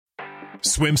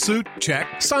Swimsuit? Check.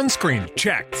 Sunscreen?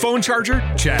 Check. Phone charger?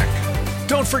 Check.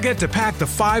 Don't forget to pack the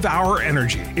 5-Hour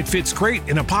Energy. It fits great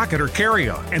in a pocket or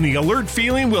carry-on, and the alert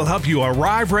feeling will help you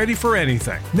arrive ready for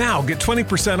anything. Now get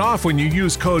 20% off when you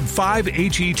use code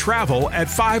 5HETRAVEL at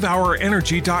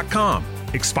 5hourenergy.com.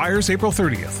 Expires April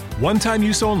 30th. One-time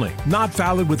use only. Not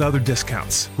valid with other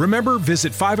discounts. Remember,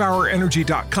 visit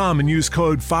 5hourenergy.com and use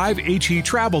code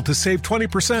 5HETRAVEL to save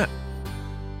 20%.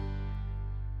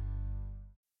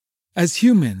 As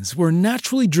humans, we're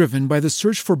naturally driven by the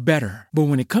search for better. But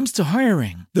when it comes to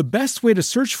hiring, the best way to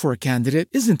search for a candidate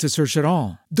isn't to search at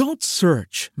all. Don't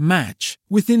search, match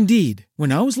with Indeed.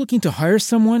 When I was looking to hire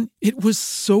someone, it was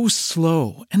so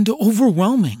slow and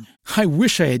overwhelming. I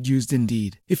wish I had used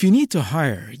Indeed. If you need to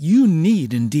hire, you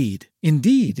need Indeed.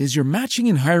 Indeed is your matching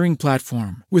and hiring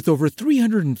platform with over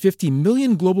 350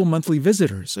 million global monthly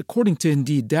visitors, according to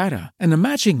Indeed data, and a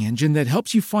matching engine that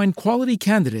helps you find quality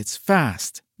candidates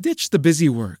fast. Ditch the busy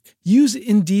work. Use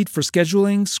Indeed for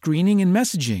scheduling, screening, and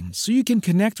messaging so you can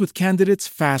connect with candidates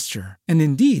faster. And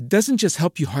Indeed doesn't just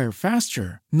help you hire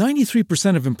faster.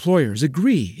 93% of employers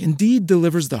agree Indeed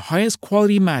delivers the highest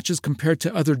quality matches compared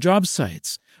to other job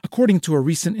sites, according to a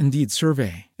recent Indeed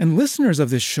survey. And listeners of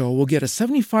this show will get a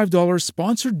 $75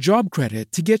 sponsored job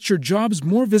credit to get your jobs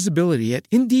more visibility at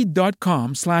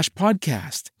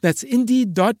Indeed.com/podcast. That's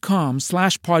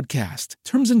Indeed.com/podcast.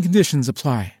 Terms and conditions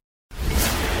apply.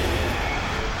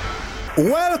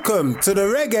 Welcome to the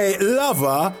Reggae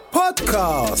Lover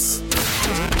Podcast.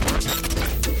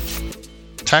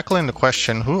 Tackling the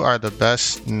question, who are the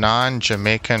best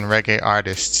non-Jamaican reggae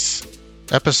artists?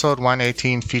 Episode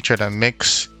 118 featured a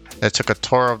mix that took a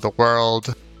tour of the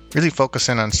world, really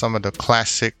focusing on some of the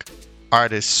classic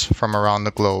artists from around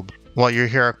the globe. What you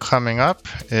hear coming up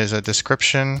is a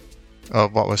description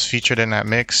of what was featured in that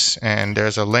mix, and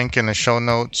there's a link in the show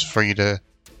notes for you to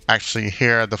actually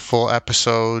hear the full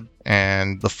episode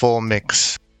and the full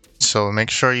mix. So make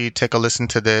sure you take a listen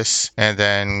to this and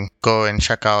then go and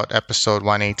check out episode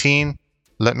 118.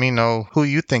 Let me know who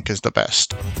you think is the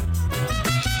best.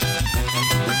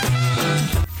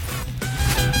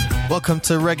 Welcome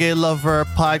to Reggae Lover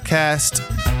Podcast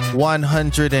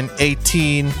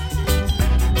 118.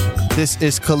 This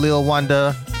is Khalil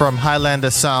Wanda from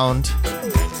Highlander Sound,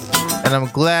 and I'm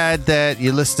glad that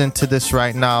you're listening to this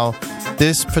right now.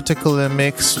 This particular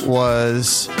mix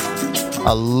was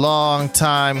a long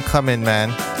time coming,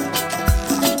 man.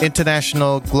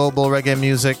 International global reggae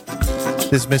music.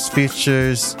 This mix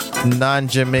features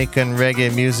non-Jamaican reggae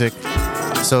music.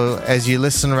 So as you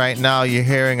listen right now, you're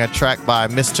hearing a track by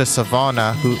Mr.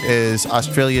 Savannah, who is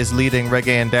Australia's leading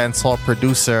reggae and dancehall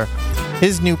producer.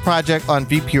 His new project on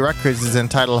VP Records is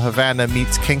entitled Havana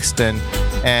Meets Kingston,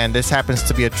 and this happens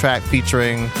to be a track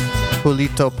featuring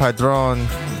Julito Padron,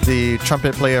 the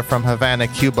trumpet player from Havana,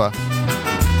 Cuba.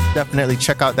 Definitely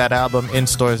check out that album in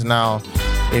stores now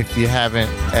if you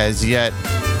haven't as yet.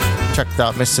 Checked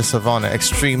out Mr. Savannah.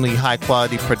 Extremely high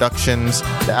quality productions.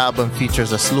 The album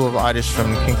features a slew of artists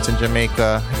from Kingston,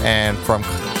 Jamaica and from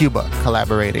Cuba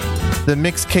collaborating. The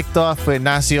mix kicked off with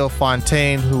Nacio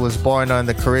Fontaine, who was born on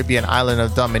the Caribbean island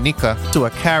of Dominica to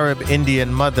a Carib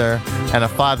Indian mother and a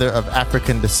father of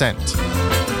African descent.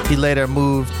 He later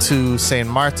moved to St.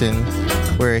 Martin,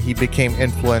 where he became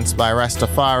influenced by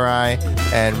Rastafari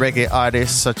and reggae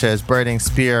artists such as Burning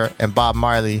Spear and Bob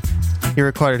Marley. He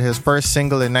recorded his first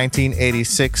single in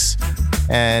 1986,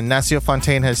 and Nacio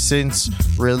Fontaine has since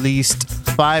released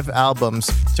 5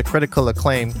 albums to critical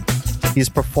acclaim. He's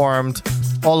performed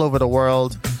all over the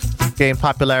world, gained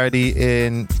popularity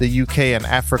in the UK and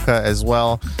Africa as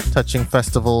well, touching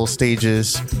festival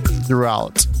stages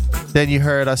throughout. Then you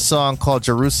heard a song called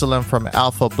Jerusalem from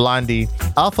Alpha Blondy.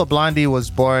 Alpha Blondy was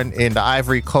born in the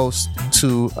Ivory Coast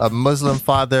to a Muslim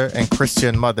father and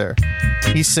Christian mother.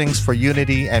 He sings for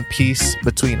unity and peace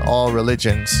between all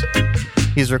religions.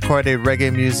 He's recorded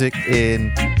reggae music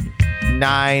in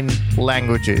 9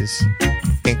 languages,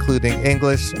 including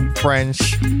English,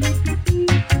 French,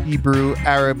 Hebrew,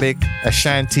 Arabic,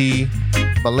 Ashanti,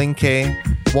 Malinke,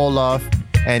 Wolof,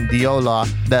 and Diola,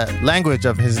 the language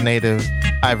of his native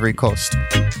Ivory Coast.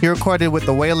 He recorded with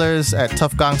the Wailers at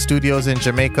Tough Gong Studios in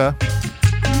Jamaica.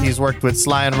 He's worked with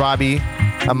Sly and Robbie,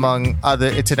 among other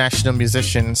international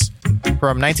musicians.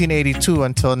 From 1982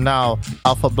 until now,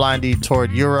 Alpha Blondy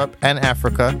toured Europe and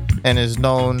Africa and is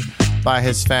known by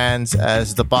his fans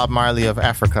as the Bob Marley of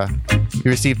Africa. He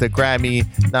received a Grammy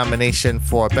nomination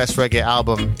for Best Reggae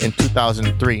Album in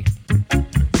 2003.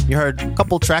 You heard a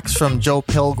couple tracks from Joe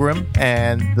Pilgrim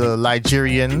and the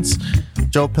Ligerians.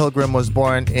 Joe Pilgrim was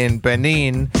born in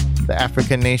Benin, the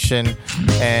African nation,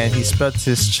 and he spent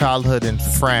his childhood in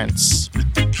France.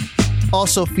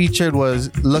 Also featured was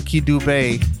Lucky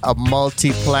Dube, a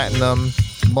multi-platinum,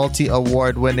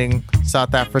 multi-award-winning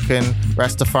South African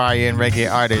Rastafarian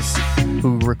reggae artist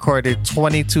who recorded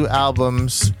 22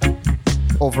 albums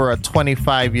over a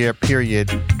 25-year period.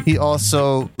 He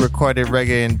also recorded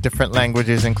reggae in different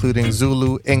languages, including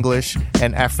Zulu, English,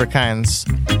 and Afrikaans.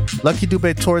 Lucky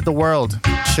Dube toured the world,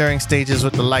 sharing stages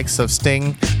with the likes of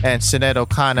Sting and Sinead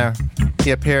O'Connor.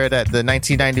 He appeared at the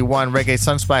 1991 Reggae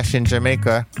Sunsplash in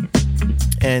Jamaica,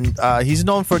 and he's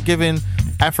known for giving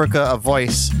Africa a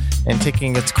voice and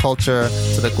taking its culture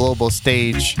to the global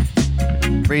stage,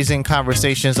 raising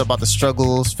conversations about the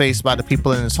struggles faced by the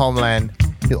people in his homeland.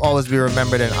 He'll always be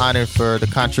remembered and honored for the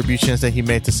contributions that he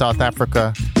made to South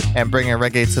Africa and bringing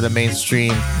reggae to the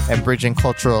mainstream and bridging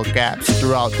cultural gaps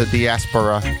throughout the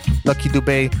diaspora. Lucky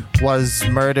Dube was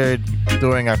murdered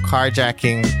during a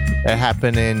carjacking that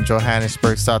happened in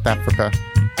Johannesburg, South Africa.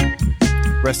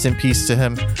 Rest in peace to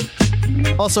him.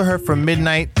 Also heard from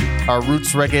Midnight, a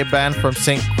roots reggae band from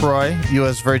St. Croix,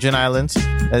 U.S. Virgin Islands.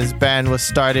 This band was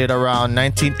started around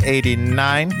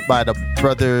 1989 by the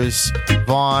brothers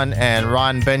Vaughn and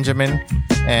Ron Benjamin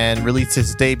and released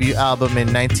its debut album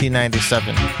in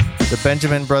 1997. The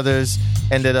Benjamin brothers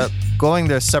ended up going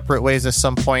their separate ways at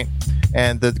some point,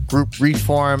 and the group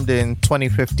reformed in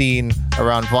 2015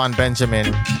 around Vaughn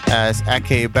Benjamin as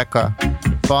Ake Becca.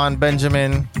 Vaughn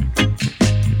Benjamin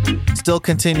still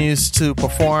continues to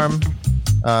perform,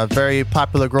 very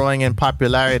popular, growing in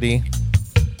popularity.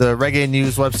 The reggae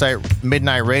news website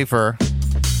Midnight Raver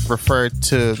referred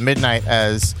to Midnight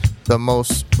as the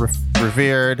most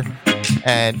revered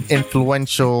and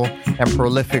influential and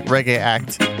prolific reggae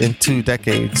act in 2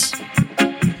 decades.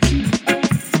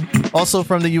 Also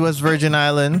from the U.S. Virgin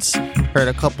Islands, heard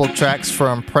a couple tracks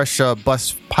from Pressure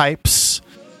Bust Pipes.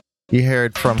 You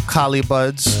heard from Collie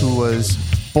Buds, who was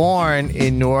born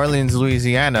in New Orleans,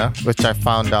 Louisiana, which I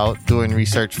found out doing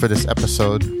research for this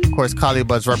episode. Of course, Collie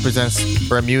Buds represents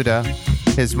Bermuda.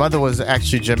 His mother was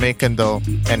actually Jamaican, though,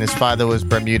 and his father was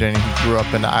Bermudan, and he grew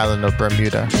up in the island of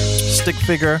Bermuda. Stick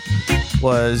Figure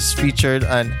was featured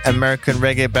an American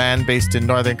reggae band based in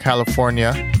Northern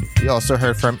California. You also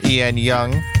heard from Ian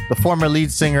Young, the former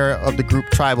lead singer of the group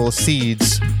Tribal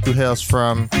Seeds, who hails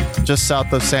from just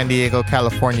south of San Diego,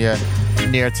 California,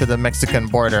 near to the Mexican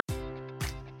border.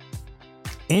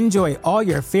 Enjoy all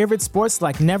your favorite sports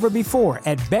like never before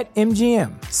at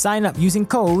BetMGM. Sign up using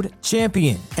code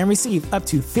CHAMPION and receive up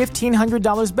to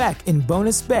 $1,500 back in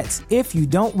bonus bets if you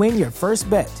don't win your first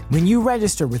bet. When you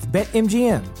register with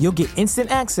BetMGM, you'll get instant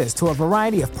access to a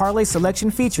variety of parlay selection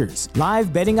features,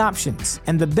 live betting options,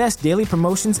 and the best daily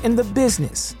promotions in the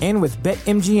business. And with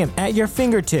BetMGM at your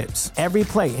fingertips, every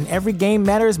play and every game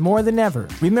matters more than ever.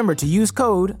 Remember to use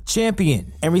code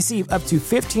CHAMPION and receive up to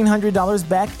 $1,500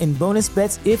 back in bonus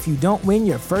bets if you don't win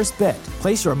your first bet.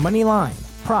 Place your money line,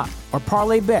 prop, or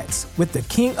parlay bets with the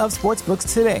king of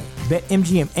sportsbooks today.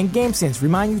 BetMGM and GameSense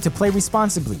remind you to play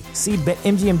responsibly. See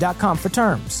BetMGM.com for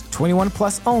terms. 21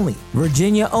 plus only.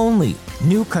 Virginia only.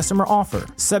 New customer offer.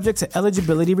 Subject to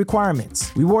eligibility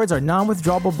requirements. Rewards are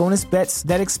non-withdrawable bonus bets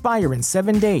that expire in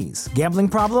 7 days. Gambling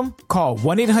problem? Call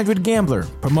 1-800-GAMBLER.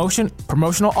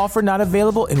 Promotional offer not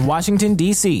available in Washington,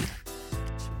 D.C.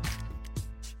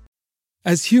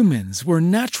 As humans, we're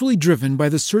naturally driven by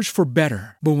the search for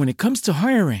better. But when it comes to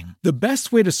hiring, the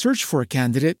best way to search for a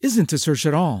candidate isn't to search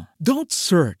at all. Don't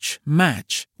search,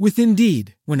 match with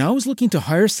Indeed. When I was looking to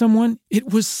hire someone,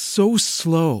 it was so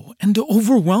slow and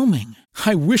overwhelming.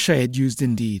 I wish I had used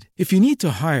Indeed. If you need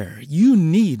to hire, you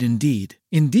need Indeed.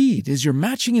 Indeed is your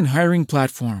matching and hiring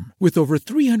platform with over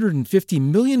 350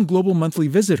 million global monthly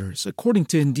visitors, according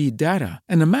to Indeed data,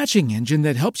 and a matching engine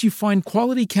that helps you find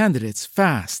quality candidates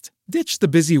fast. Ditch the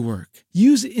busy work.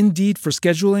 Use Indeed for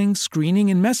scheduling,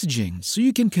 screening, and messaging so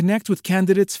you can connect with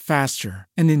candidates faster.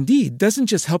 And Indeed doesn't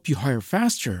just help you hire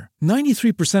faster.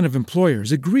 93% of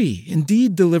employers agree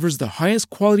Indeed delivers the highest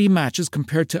quality matches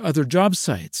compared to other job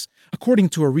sites, according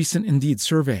to a recent Indeed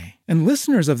survey. And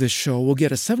listeners of this show will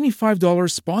get a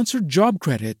 $75 sponsored job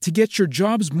credit to get your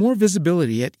jobs more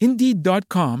visibility at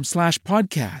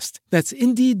Indeed.com/podcast. That's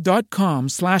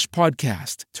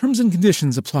Indeed.com/podcast. Terms and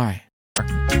conditions apply.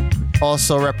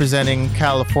 Also representing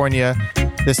California,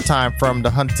 this time from the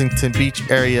Huntington Beach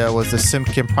area, was the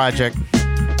Simpkin Project,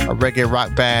 a reggae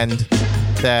rock band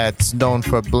that's known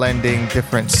for blending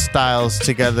different styles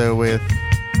together with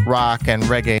rock and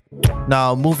reggae.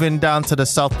 Now, moving down to the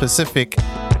South Pacific,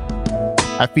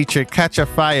 I featured Catch a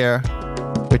Fire,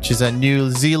 which is a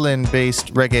New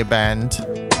Zealand-based reggae band.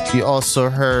 You also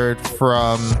heard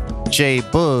from Jay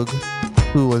Boog,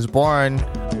 who was born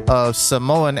of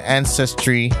Samoan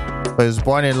ancestry, but was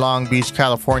born in Long Beach,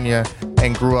 California,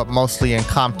 and grew up mostly in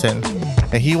Compton.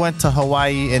 And he went to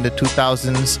Hawaii in the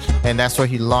 2000s, and that's where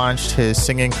he launched his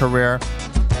singing career,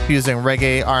 fusing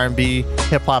reggae, R&B,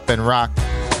 hip-hop, and rock.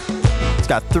 He's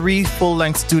got 3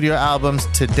 full-length studio albums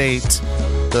to date.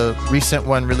 The recent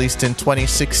one released in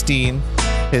 2016.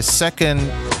 His second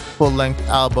full-length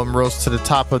album rose to the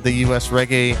top of the US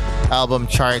reggae album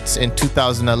charts in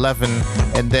 2011,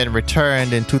 and then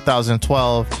returned in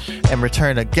 2012 and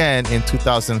returned again in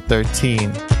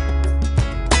 2013.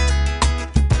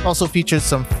 Also featured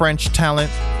some French talent,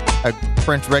 a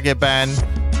French reggae band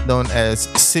known as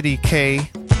City K,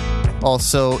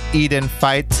 also Eden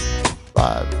Fight,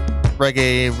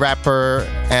 reggae rapper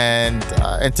and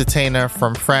entertainer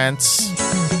from France.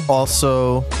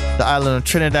 Also the island of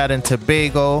Trinidad and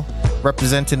Tobago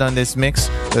represented on this mix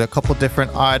with a couple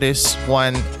different artists,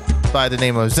 one by the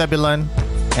name of Zebulon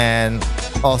and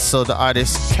also the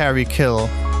artist Carrie Kill.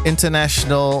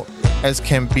 International as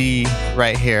can be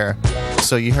right here.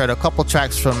 So you heard a couple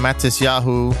tracks from Mattis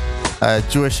Yahoo, a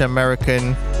Jewish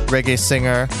American reggae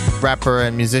singer, rapper,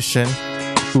 and musician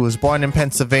who was born in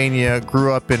Pennsylvania,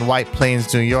 grew up in White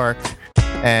Plains, New York,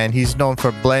 and he's known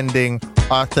for blending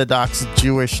Orthodox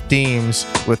Jewish themes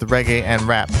with reggae and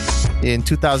rap. In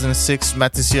 2006,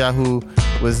 Mattis Yahoo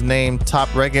was named top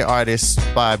reggae artist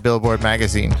by Billboard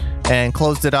magazine, and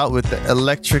closed it out with the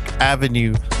Electric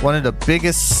Avenue, one of the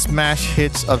biggest smash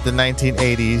hits of the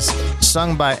 1980s,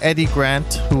 sung by Eddie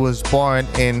Grant, who was born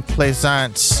in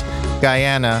Plaisance,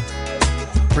 Guyana,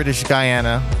 British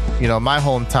Guyana, you know, my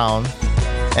hometown.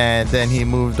 And then he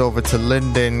moved over to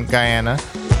Linden, Guyana,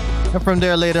 and from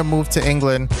there later moved to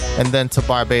England and then to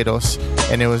Barbados.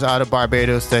 And it was out of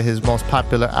Barbados that his most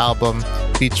popular album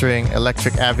featuring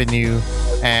Electric Avenue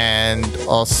and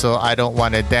also I Don't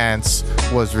Wanna Dance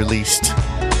was released.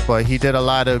 But he did a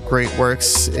lot of great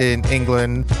works in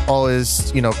England,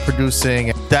 always, you know,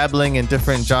 producing, dabbling in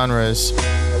different genres.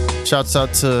 Shouts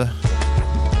out to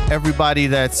everybody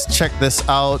that's checked this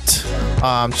out.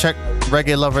 Check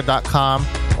reggaelover.com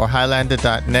or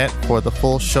highlander.net for the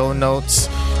full show notes.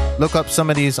 Look up some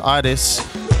of these artists.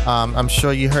 I'm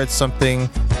sure you heard something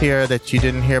here that you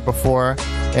didn't hear before,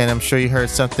 and I'm sure you heard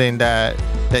something that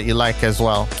you like as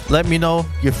well. Let me know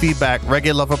your feedback,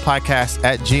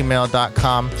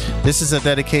 reggaeloverpodcast@gmail.com. This is a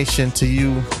dedication to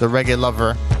you, the reggae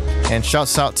lover, and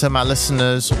shouts out to my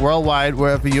listeners worldwide,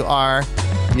 wherever you are.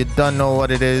 You don't know what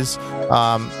it is.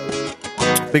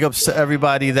 Big ups to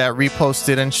everybody that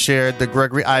reposted and shared the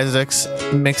Gregory Isaacs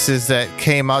mixes that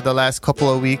came out the last couple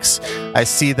of weeks. I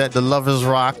see that the Lovers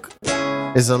Rock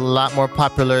is a lot more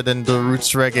popular than the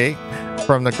Roots Reggae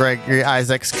from the Gregory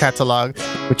Isaacs catalog,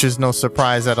 which is no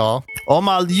surprise at all. All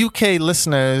my UK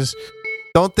listeners,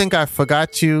 don't think I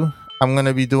forgot you. I'm going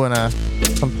to be doing a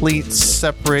complete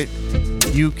separate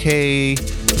UK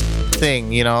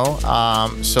thing, you know.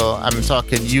 So I'm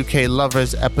talking UK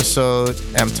Lovers episode.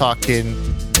 I'm talking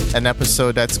an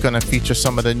episode that's going to feature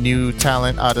some of the new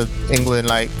talent out of England,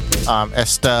 like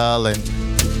Estelle and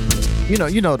you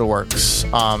know the works.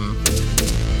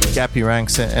 Gappy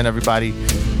Ranks and everybody.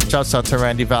 Shouts out to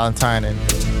Randy Valentine, and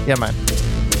yeah, man,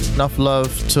 enough love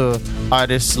to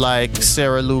artists like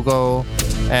Sarah Lugo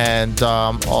and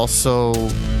also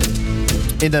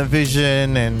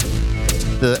Innovision and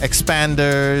the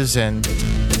Expanders, and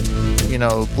you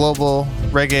know, global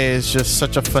reggae is just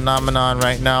such a phenomenon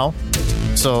right now.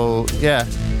 So yeah,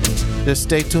 just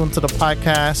stay tuned to the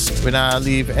podcast. We're not gonna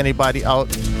leave anybody out.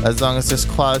 As long as it's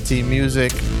quality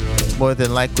music, more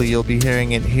than likely you'll be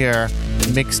hearing it here,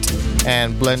 mixed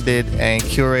and blended and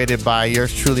curated by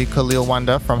yours truly, Khalil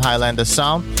Wanda from Highlander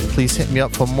Sound. Please hit me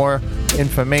up for more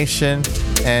information,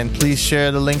 and please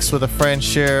share the links with a friend,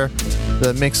 share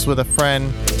the mix with a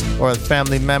friend or a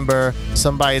family member,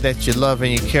 somebody that you love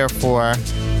and you care for.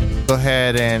 Go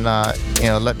ahead and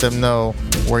let them know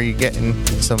where you're getting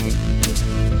some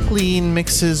clean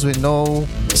mixes with no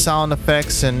sound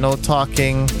effects and no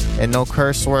talking and no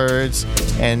curse words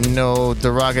and no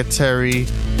derogatory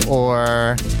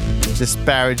or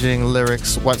disparaging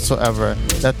lyrics whatsoever.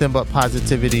 Nothing but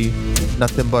positivity,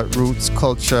 nothing but roots,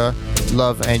 culture,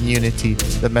 love, and unity.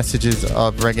 The messages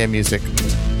of reggae music.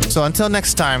 So until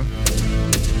next time,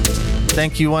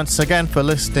 thank you once again for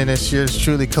listening. It's yours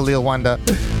truly, Khalil Wanda.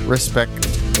 Respect.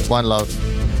 One love.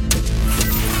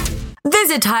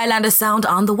 Visit Highlander Sound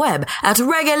on the web at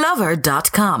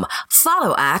reggaelover.com.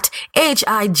 Follow at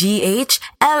HIGHLANDA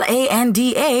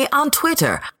on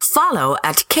Twitter. Follow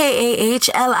at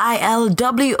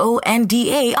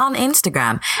KAHLILWONDA on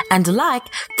Instagram. And like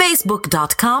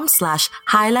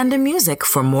Facebook.com/Highlander Music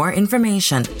for more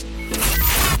information.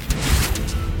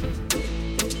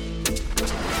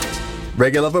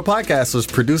 Reggae Lover Podcast was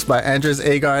produced by Andres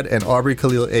Agard and Aubrey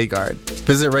Khalil Agard.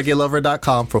 Visit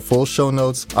reggaelover.com for full show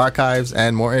notes, archives,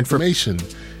 and more information.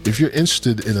 If you're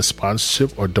interested in a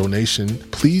sponsorship or donation,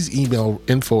 please email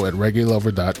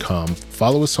info@reggaelover.com.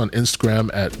 Follow us on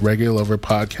Instagram at Reggae Lover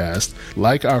Podcast.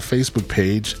 Like our Facebook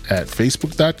page at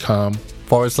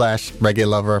facebook.com/Reggae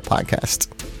Lover Podcast.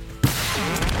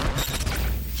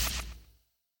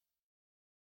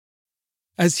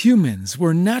 As humans,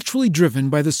 we're naturally driven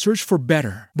by the search for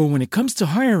better. But when it comes to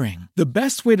hiring, the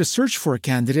best way to search for a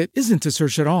candidate isn't to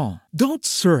search at all. Don't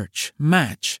search,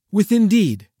 match with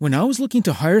Indeed. When I was looking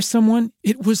to hire someone,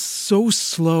 it was so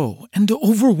slow and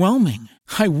overwhelming.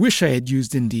 I wish I had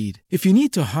used Indeed. If you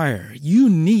need to hire, you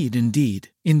need Indeed.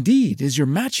 Indeed is your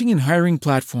matching and hiring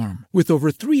platform with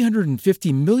over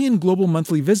 350 million global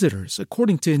monthly visitors,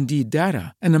 according to Indeed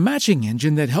data, and a matching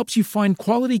engine that helps you find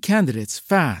quality candidates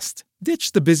fast.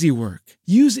 Ditch the busy work.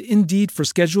 Use Indeed for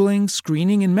scheduling,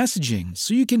 screening, and messaging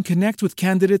so you can connect with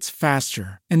candidates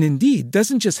faster. And Indeed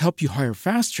doesn't just help you hire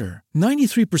faster.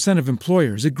 93% of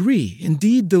employers agree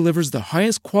Indeed delivers the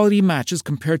highest quality matches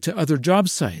compared to other job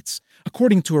sites,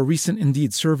 according to a recent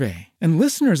Indeed survey. And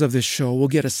listeners of this show will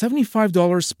get a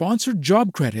 $75 sponsored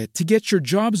job credit to get your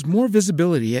jobs more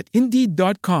visibility at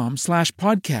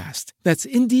Indeed.com/podcast. That's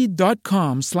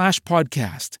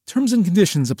Indeed.com/podcast. Terms and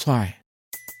conditions apply.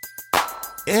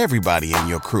 Everybody in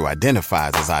your crew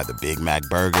identifies as either Big Mac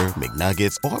Burger,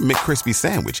 McNuggets, or McCrispy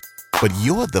Sandwich. But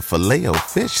you're the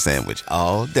Filet-O-Fish Sandwich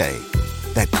all day.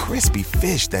 That crispy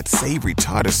fish, that savory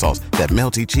tartar sauce, that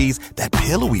melty cheese, that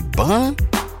pillowy bun.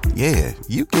 Yeah,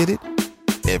 you get it.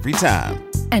 Every time.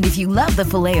 And if you love the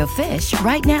Filet-O-Fish,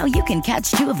 right now you can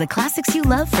catch two of the classics you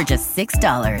love for just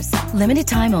 $6. Limited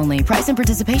time only. Price and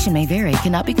participation may vary.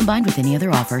 Cannot be combined with any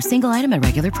other offer. Single item at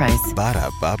regular price.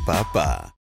 Ba-da-ba-ba-ba.